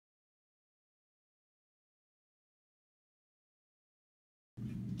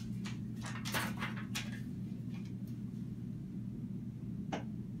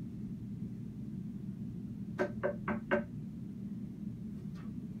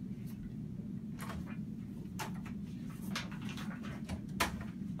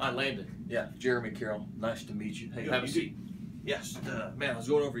Hi, Landon. Yeah, Jeremy Carroll. Nice to meet you. Hey, Good, have a you seat. Yes, man, I was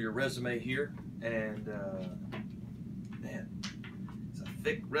going over your resume here, and man, it's a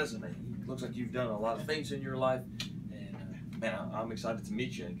thick resume. Looks like you've done a lot of things in your life, and man, I'm excited to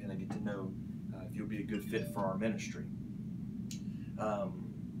meet you and kind of get to know if you'll be a good fit for our ministry.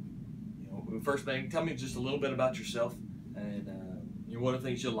 First thing, tell me just a little bit about yourself, and what are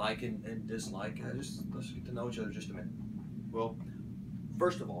things you like and dislike. Just let's get to know each other just a minute. Well,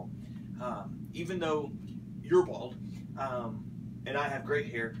 first of all, even though you're bald and I have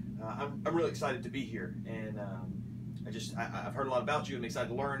great hair, I'm really excited to be here, and I've heard a lot about you and I'm excited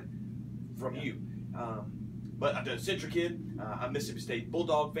to learn from you. But I've done Central Kid. I'm a Mississippi State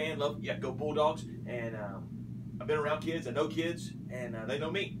Bulldog fan. Go Bulldogs! And I've been around kids. I know kids, and they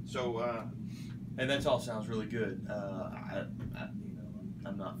know me. So, and that all sounds really good.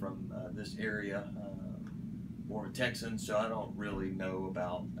 I'm not from this area. More of a Texan, so I don't really know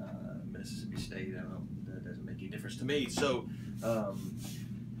about Mississippi State. That doesn't make any difference to me. So, well,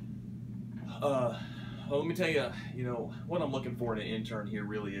 let me tell you, what I'm looking for in an intern here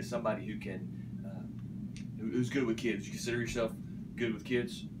really is somebody who can, who's good with kids. You consider yourself good with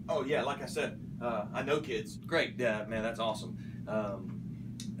kids? Oh yeah, like I said, I know kids. Great, man, that's awesome.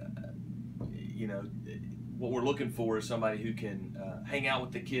 What we're looking for is somebody who can hang out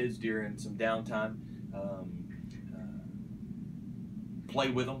with the kids during some downtime. Play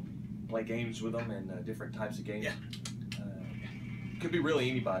with them, play games with them, and different types of games. Yeah. Could be really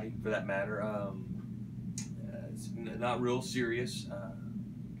anybody for that matter. It's not real serious,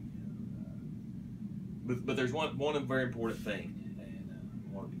 but there's one very important thing,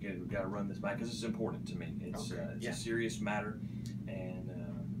 and we've got to run this back because it's important to me. It's a serious matter, and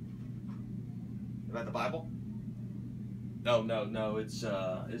about the Bible? No. It's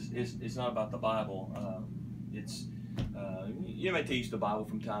not about the Bible. You may teach the Bible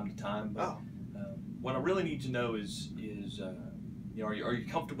from time to time, but what I really need to know is are you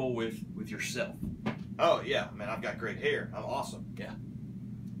comfortable with yourself? Oh yeah, man, I've got great hair. I'm awesome. Yeah.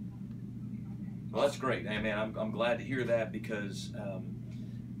 Well, that's great. Hey, man, I'm glad to hear that because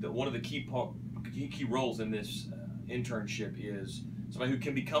one of the key roles in this internship is somebody who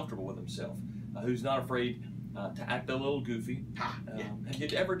can be comfortable with himself, who's not afraid to act a little goofy. Have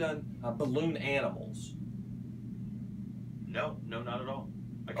you ever done balloon animals? No, not at all.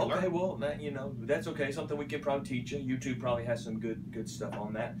 Okay, well, that's okay. Something we can probably teach you. YouTube probably has some good stuff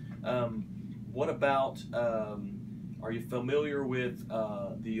on that. What about? Are you familiar with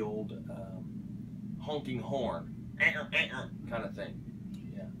the old honking horn kind of thing?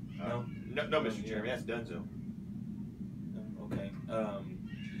 Yeah. No, Mr. Jeremy, that's Dunzo. Okay.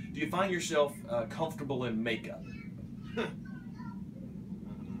 Do you find yourself comfortable in makeup?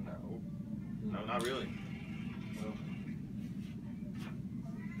 No, not really.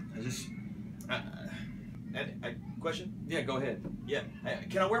 Question? Yeah, go ahead. Yeah.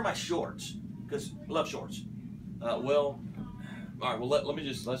 Can I wear my shorts? Because I love shorts. All right. Well,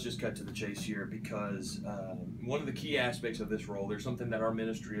 let's just cut to the chase here because one of the key aspects of this role, there's something that our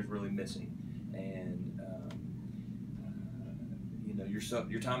ministry is really missing, and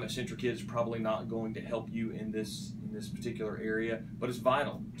your time at Central Kids is probably not going to help you in this particular area, but it's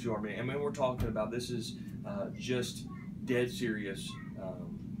vital to our ministry. I mean, we're talking about this is just dead serious.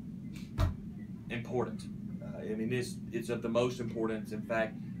 Important. It's of the most importance. In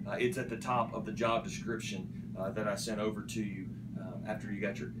fact, it's at the top of the job description that I sent over to you after you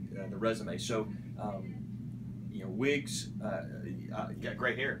got the resume. So, wigs. You got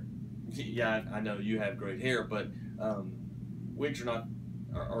great hair. Yeah, I know you have great hair, but wigs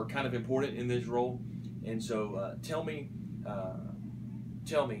are kind of important in this role. And so, tell me,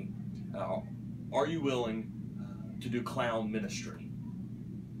 are you willing to do clown ministry?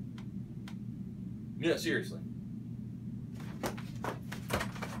 Yeah, seriously.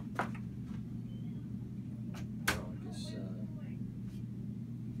 Well,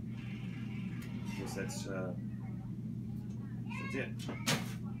 I guess that's it.